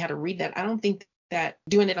and learning how to read that, I don't think that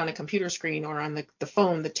doing it on a computer screen or on the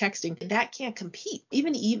phone, the texting, that can't compete.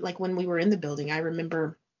 Even like when we were in the building, I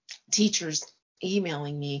remember teachers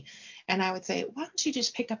emailing me and I would say, why don't you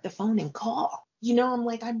just pick up the phone and call? I'm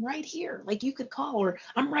like, I'm right here. Like, you could call, or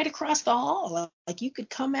I'm right across the hall. Like, you could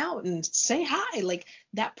come out and say hi. Like,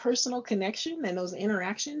 that personal connection and those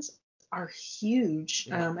interactions are huge.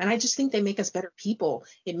 And I just think they make us better people.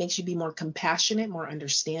 It makes you be more compassionate, more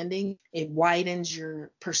understanding. It widens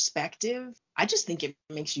your perspective. I just think it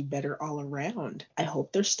makes you better all around. I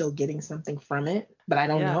hope they're still getting something from it, but I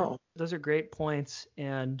don't know. Those are great points.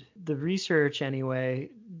 And the research, anyway,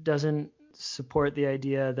 doesn't support the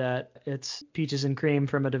idea that it's peaches and cream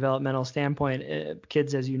from a developmental standpoint.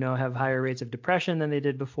 Kids, as you know, have higher rates of depression than they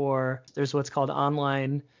did before. There's what's called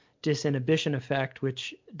online disinhibition effect,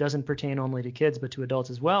 which doesn't pertain only to kids, but to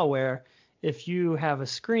adults as well, where if you have a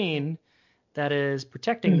screen that is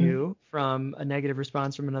protecting you from a negative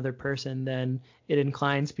response from another person, then it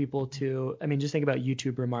inclines people to, just think about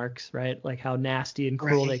YouTube remarks, right? Like how nasty and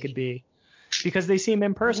cruel they could be because they seem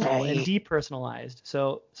impersonal and depersonalized.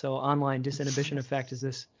 So online disinhibition effect is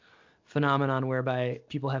this phenomenon whereby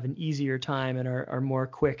people have an easier time and are more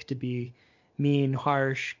quick to be mean,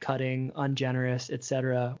 harsh, cutting, ungenerous,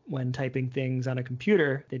 etc. When typing things on a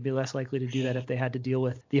computer. They'd be less likely to do that if they had to deal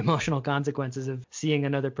with the emotional consequences of seeing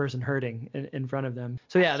another person hurting in front of them.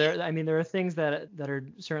 So yeah, there are things that are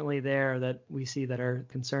certainly there that we see that are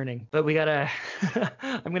concerning. But we gotta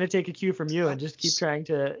I'm gonna take a cue from you and just keep trying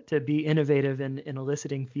to be innovative in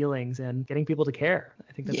eliciting feelings and getting people to care.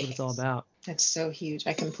 I think that's what it's all about. That's so huge.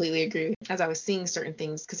 I completely agree. As I was seeing certain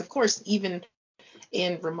things, because of course, even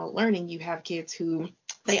in remote learning, you have kids who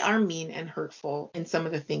they are mean and hurtful in some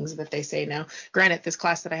of the things that they say. Now, granted, this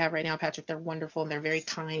class that I have right now, Patrick, they're wonderful and they're very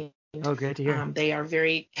kind. Oh, great to hear. They are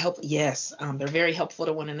very helpful. Yes, they're very helpful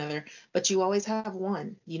to one another. But you always have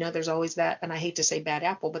one. There's always that, and I hate to say bad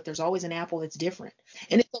apple, but there's always an apple that's different.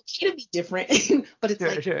 And it's okay to be different, but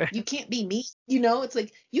it's Sure. you can't be mean. It's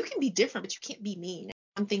like you can be different, but you can't be mean.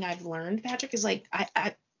 One thing I've learned, Patrick, is like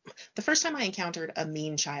I the first time I encountered a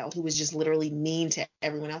mean child who was just literally mean to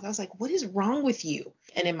everyone else, I was like, what is wrong with you?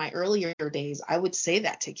 And in my earlier days, I would say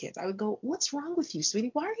that to kids. I would go, what's wrong with you, sweetie?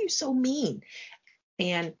 Why are you so mean?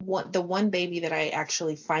 And the one baby that I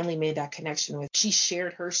actually finally made that connection with, she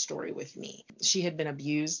shared her story with me. She had been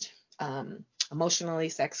abused emotionally,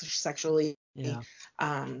 sexually. Yeah.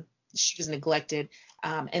 She was neglected.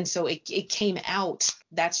 And so it came out.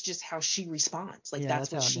 That's just how she responds. Like,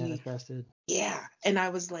 that's what how it she manifested. Yeah. And I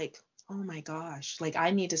was like, oh my gosh, like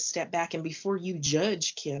I need to step back. And before you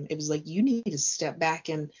judge, Kim, it was like, you need to step back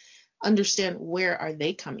and understand where are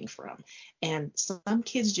they coming from. And some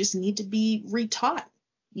kids just need to be retaught,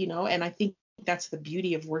 and I think that's the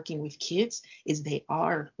beauty of working with kids is they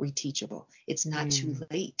are reteachable. It's not too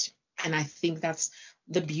late. And I think that's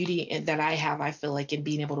the beauty that I feel like, in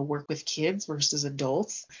being able to work with kids versus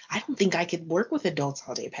adults. I don't think I could work with adults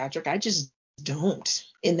all day, Patrick. I just don't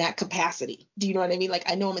in that capacity. Do you know what I mean? Like,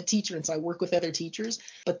 I know I'm a teacher and so I work with other teachers,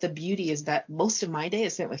 but the beauty is that most of my day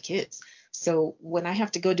is spent with kids. So when I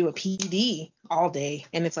have to go do a PD all day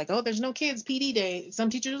and it's like, oh, there's no kids PD day. Some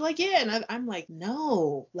teachers are like, yeah. And I'm like,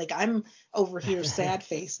 no, like I'm over here sad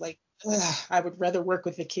face. Like, I would rather work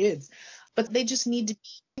with the kids, but they just need to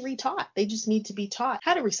be retaught. They just need to be taught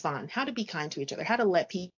how to respond, how to be kind to each other, how to let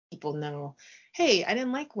people know, hey, I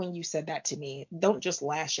didn't like when you said that to me. Don't just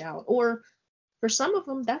lash out. Or for some of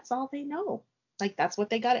them, that's all they know. Like, that's what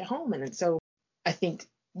they got at home. And so I think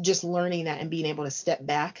just learning that and being able to step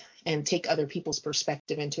back and take other people's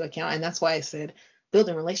perspective into account. And that's why I said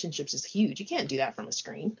building relationships is huge. You can't do that from a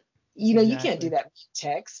screen. You can't do that with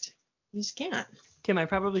text. You just can't. Kim, I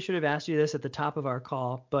probably should have asked you this at the top of our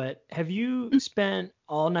call, but have you spent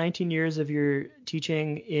all 19 years of your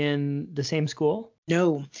teaching in the same school?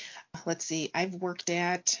 No. Let's see. I've worked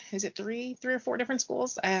at, is it three or four different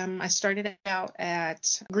schools? I started out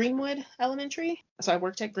at Greenwood Elementary. So I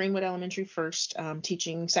worked at Greenwood Elementary first,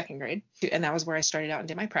 teaching second grade. And that was where I started out and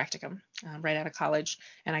did my practicum right out of college.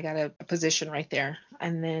 And I got a position right there.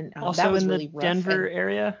 And then also that was in really the rough. Denver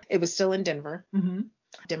area? It was still in Denver. Mm-hmm.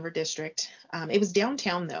 Denver district. It was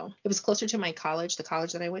downtown though. It was closer to my college, the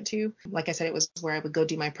college that I went to. Like I said, it was where I would go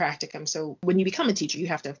do my practicum. So when you become a teacher, you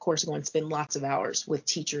have to, of course, go and spend lots of hours with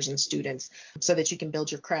teachers and students so that you can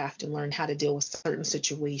build your craft and learn how to deal with certain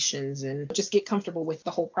situations and just get comfortable with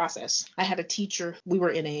the whole process. I had a teacher. We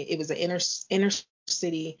were it was an inner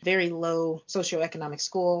city, very low socioeconomic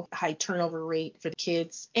school, high turnover rate for the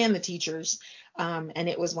kids and the teachers. And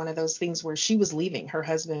it was one of those things where she was leaving. Her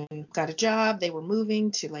husband got a job. They were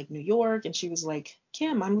moving to like New York. And she was like,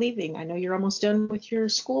 Kim, I'm leaving. I know you're almost done with your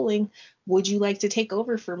schooling. Would you like to take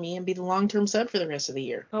over for me and be the long-term sub for the rest of the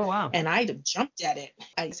year? Oh, wow. And I jumped at it.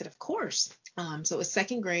 I said, of course. So it was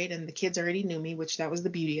second grade and the kids already knew me, which that was the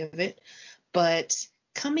beauty of it. But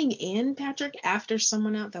coming in, Patrick, after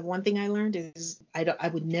someone out, the one thing I learned is I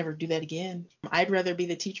would never do that again. I'd rather be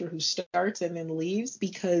the teacher who starts and then leaves,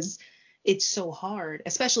 because it's so hard,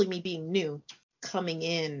 especially me being new, coming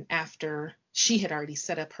in after she had already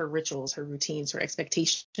set up her rituals, her routines, her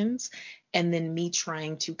expectations, and then me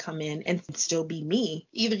trying to come in and still be me.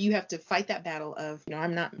 Either you have to fight that battle of,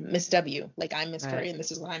 I'm not Miss W, like I'm Miss Curry and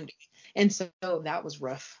this is what I'm doing. And so that was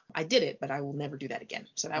rough. I did it, but I will never do that again.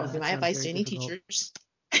 So that would be my advice to any teachers.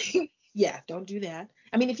 Yeah, don't do that.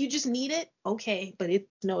 I mean, if you just need it, okay, but it's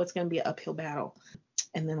going to be an uphill battle.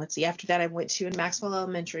 And then let's see, after that, I went to Maxwell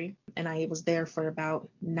Elementary and I was there for about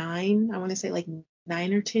 9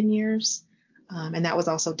 or 10 years. And that was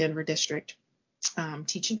also Denver district,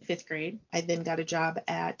 teaching 5th grade. I then got a job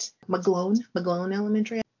at McGlone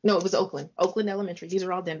Elementary. No, it was Oakland Elementary. These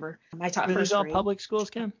are all Denver. I taught first grade. These all public schools,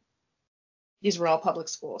 Kim? These were all public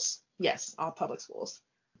schools. Yes, all public schools.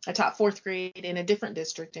 I taught 4th grade in a different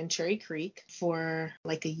district in Cherry Creek for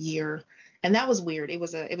like a year. And that was weird. It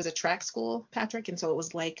was a track school, Patrick. And so it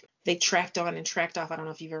was like they tracked on and tracked off. I don't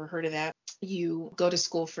know if you've ever heard of that. You go to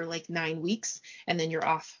school for like 9 weeks and then you're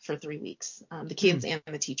off for 3 weeks, the kids and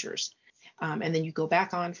the teachers. And then you go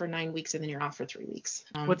back on for 9 weeks and then you're off for 3 weeks.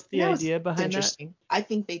 What's the idea behind interesting. that? I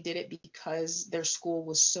think they did it because their school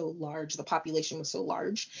was so large, the population was so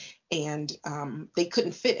large, and they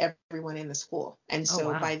couldn't fit everyone in the school. And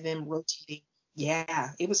so by them rotating,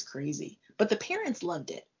 yeah, it was crazy. But the parents loved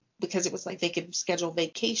it because it was like they could schedule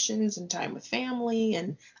vacations and time with family.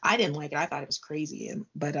 And I didn't like it. I thought it was crazy.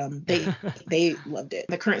 But they loved it.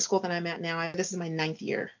 The current school that I'm at now, this is my 9th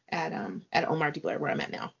year at Omar DeBlair, where I'm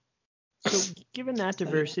at now. So given that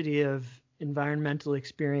diversity of environmental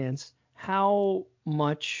experience, how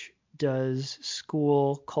much does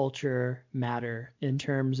school culture matter in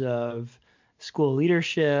terms of school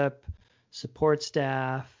leadership, support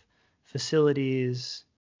staff, facilities?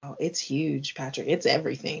 Oh, it's huge, Patrick. It's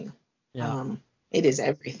everything. Yeah. It is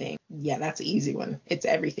everything. Yeah, that's an easy one. It's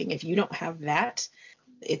everything. If you don't have that,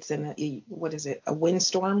 it's what is it? A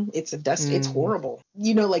windstorm. It's a dust. It's horrible.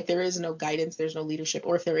 Like there is no guidance. There's no leadership.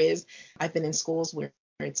 Or if there is, I've been in schools where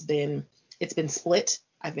it's been split.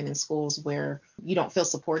 I've been in schools where you don't feel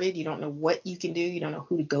supported. You don't know what you can do. You don't know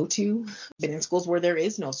who to go to. I've been in schools where there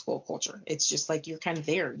is no school culture. It's just like you're kind of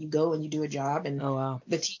there. You go and you do a job, and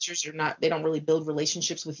the teachers they don't really build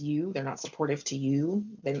relationships with you. They're not supportive to you.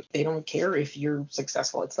 They don't care if you're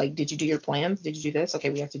successful. It's like, did you do your plans? Did you do this?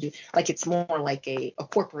 Okay, we have to do, like, it's more like a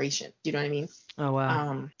corporation. Do you know what I mean? Oh,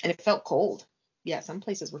 wow. And it felt cold. Yeah, some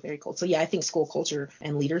places were very cold. So yeah, I think school culture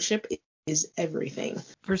and leadership is everything.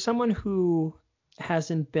 For someone who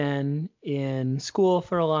hasn't been in school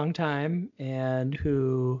for a long time and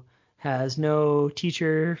who has no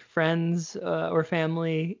teacher friends or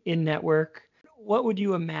family in network, what would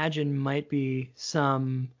you imagine might be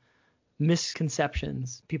some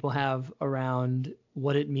misconceptions people have around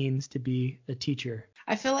what it means to be a teacher?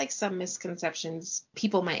 I feel like some misconceptions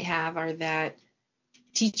people might have are that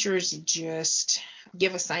teachers just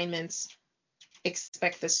give assignments,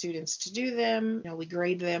 expect the students to do them. We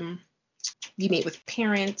grade them. You meet with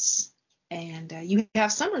parents, and you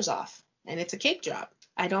have summers off, and it's a cake job.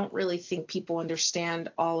 I don't really think people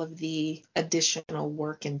understand all of the additional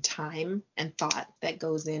work and time and thought that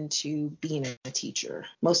goes into being a teacher.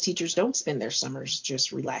 Most teachers don't spend their summers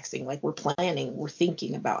just relaxing. Like, we're planning, we're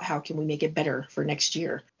thinking about how can we make it better for next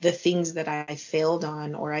year. The things that I failed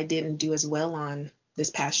on or I didn't do as well on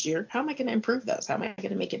this past year, how am I going to improve those? How am I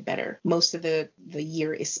going to make it better? Most of the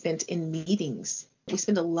year is spent in meetings. We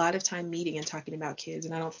spend a lot of time meeting and talking about kids,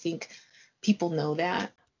 and I don't think people know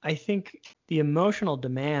that. I think the emotional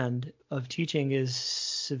demand of teaching is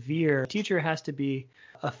severe. A teacher has to be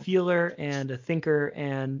a feeler and a thinker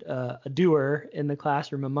and a doer in the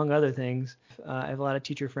classroom, among other things. I have a lot of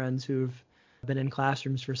teacher friends who've been in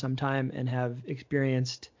classrooms for some time and have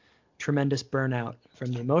experienced tremendous burnout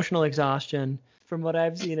from the emotional exhaustion. From what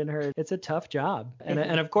I've seen and heard, it's a tough job.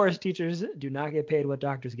 And of course, teachers do not get paid what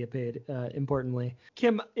doctors get paid, importantly.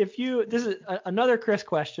 Kim, this is another Chris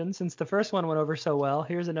question, since the first one went over so well.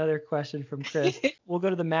 Here's another question from Chris. We'll go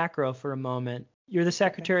to the macro for a moment. You're the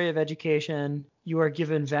Secretary of Education. You are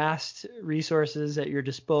given vast resources at your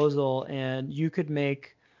disposal, and you could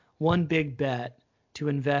make one big bet to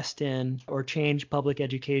invest in or change public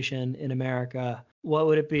education in America. What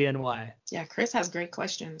would it be and why? Yeah, Chris has great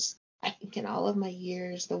questions. I think in all of my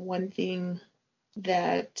years, the one thing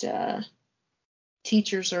that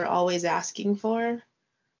teachers are always asking for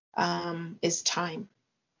is time.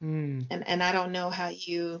 And I don't know how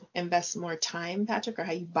you invest more time, Patrick, or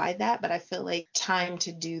how you buy that, but I feel like time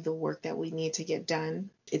to do the work that we need to get done,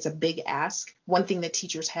 it's a big ask. One thing that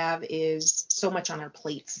teachers have is so much on our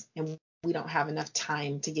plates, and we don't have enough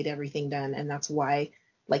time to get everything done. And that's why,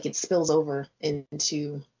 like, it spills over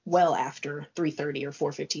into well after 3:30 or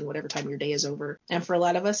 4:15, whatever time your day is over. And for a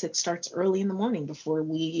lot of us, it starts early in the morning before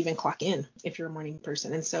we even clock in, if you're a morning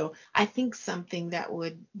person. And so I think something that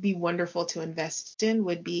would be wonderful to invest in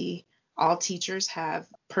would be all teachers have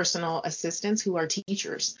personal assistants who are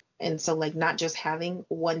teachers. And so, like, not just having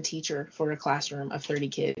one teacher for a classroom of 30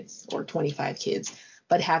 kids or 25 kids,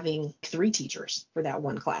 but having 3 teachers for that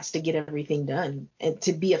one class to get everything done and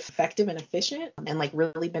to be effective and efficient and, like,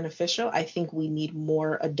 really beneficial. I think we need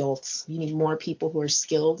more adults. You need more people who are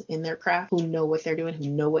skilled in their craft, who know what they're doing, who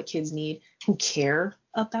know what kids need, who care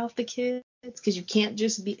about the kids. Because you can't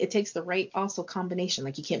just it takes the right also combination.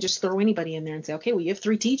 Like, you can't just throw anybody in there and say, okay, well, you have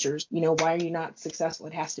 3 teachers. Why are you not successful?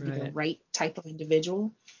 It has to be the right type of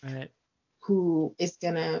individual. Right. Who is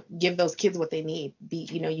going to give those kids what they need.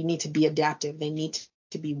 You need to be adaptive. They need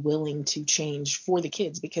to be willing to change for the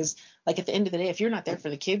kids, because, like, at the end of the day, if you're not there for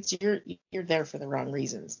the kids, you're there for the wrong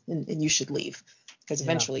reasons, and you should leave, because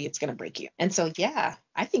eventually it's going to break you. And so, yeah,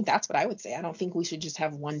 I think that's what I would say. I don't think we should just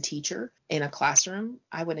have one teacher in a classroom.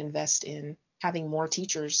 I would invest in having more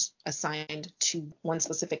teachers assigned to one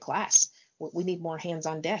specific class. We need more hands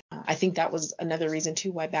on deck. I think that was another reason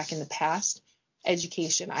too why back in the past,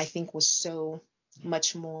 education, I think, was so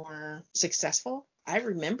much more successful. I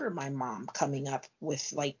remember my mom coming up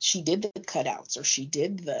with, like, she did the cutouts, or she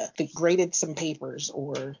did the graded some papers,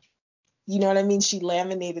 or you know what I mean? She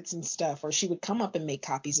laminated some stuff, or she would come up and make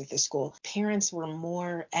copies at the school. Parents were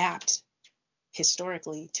more apt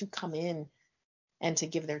historically to come in and to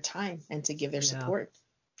give their time and to give their support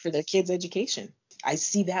for their kids' education. I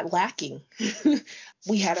see that lacking.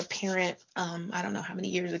 We had a parent, I don't know how many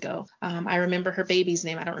years ago. I remember her baby's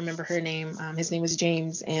name. I don't remember her name. His name was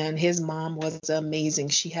James, and his mom was amazing.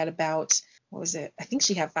 She had about, what was it? I think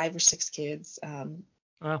she had 5 or 6 kids.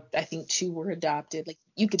 Wow. I think 2 were adopted. Like,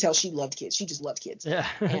 you could tell she loved kids. She just loved kids. Yeah.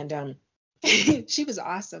 And she was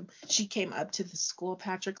awesome. She came up to the school,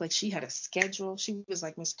 Patrick, like she had a schedule. She was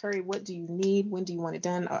like, Miss Curry, what do you need? When do you want it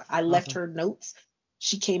done? I left her notes.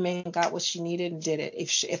 She came in and got what she needed and did it.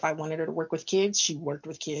 If I wanted her to work with kids, she worked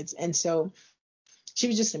with kids. And so she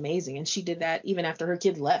was just amazing. And she did that even after her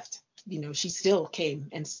kid left. You know, she still came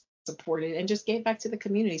and supported and just gave back to the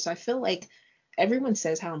community. So I feel like everyone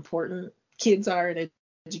says how important kids are and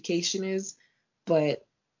education is, but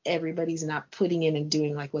everybody's not putting in and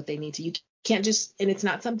doing like what they need to. You can't just, and it's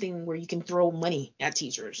not something where you can throw money at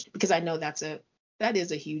teachers, because I know that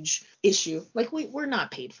is a huge issue. Like, we're not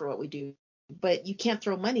paid for what we do, but you can't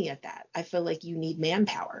throw money at that. I feel like you need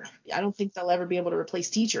manpower. I don't think they'll ever be able to replace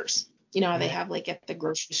teachers. You know, they have, like, at the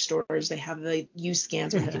grocery stores, they have the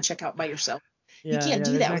U-scans where you can check out by yourself. You can't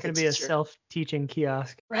do that. There's not going to be a self-teaching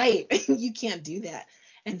kiosk. Right. You can't do that.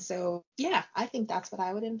 And so, yeah, I think that's what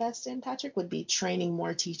I would invest in, Patrick, would be training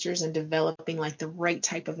more teachers and developing, like, the right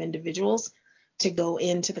type of individuals to go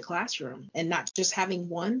into the classroom, and not just having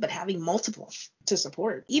one, but having multiple to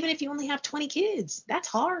support. Even if you only have 20 kids, that's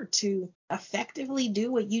hard to effectively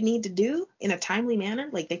do what you need to do in a timely manner.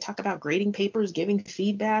 Like, they talk about grading papers, giving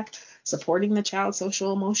feedback, supporting the child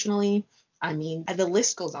social, emotionally. I mean, the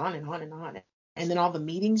list goes on and on and on. And then all the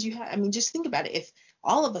meetings you have. I mean, just think about it. If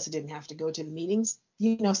all of us didn't have to go to the meetings,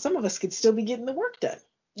 you know, some of us could still be getting the work done.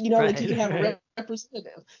 You know, like, you can have a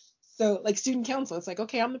representative. So, like, student council, it's like,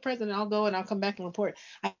 okay, I'm the president, I'll go and I'll come back and report.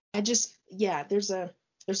 I just, yeah, there's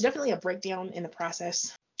definitely a breakdown in the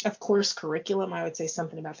process. Of course, curriculum, I would say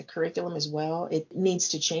something about the curriculum as well. It needs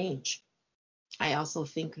to change. I also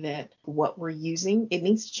think that what we're using, it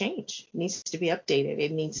needs to change. It needs to be updated.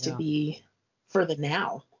 It needs to be for the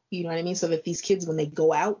now. You know what I mean? So that these kids, when they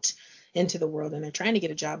go out into the world and they're trying to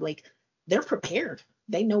get a job, like, they're prepared.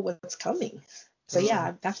 They know what's coming. So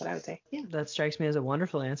yeah, that's what I would say. Yeah. That strikes me as a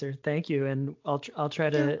wonderful answer. Thank you. And I'll try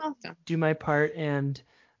to do my part and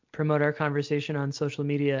promote our conversation on social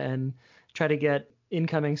media and try to get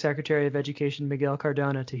incoming Secretary of Education Miguel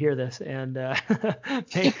Cardona to hear this and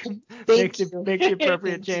make the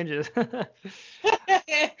appropriate changes.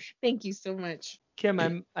 Thank you so much.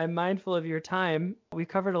 Kim, I'm mindful of your time. We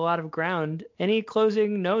covered a lot of ground. Any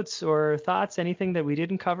closing notes or thoughts, anything that we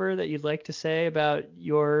didn't cover that you'd like to say about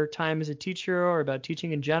your time as a teacher or about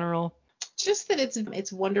teaching in general? Just that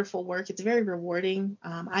it's wonderful work. It's very rewarding.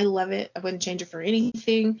 I love it. I wouldn't change it for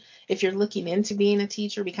anything. If you're looking into being a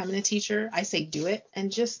teacher, becoming a teacher, I say do it.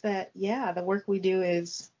 And just that, yeah, the work we do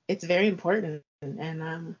it's very important.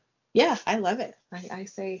 And yeah, I love it. I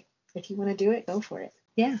say, if you want to do it, go for it.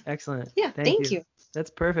 Yeah. Excellent. Yeah. Thank you. That's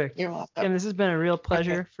perfect. You're welcome. Kim, this has been a real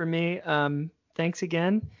pleasure for me. Thanks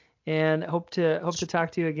again, and hope to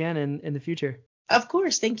talk to you again in the future. Of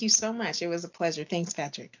course. Thank you so much. It was a pleasure. Thanks,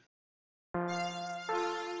 Patrick.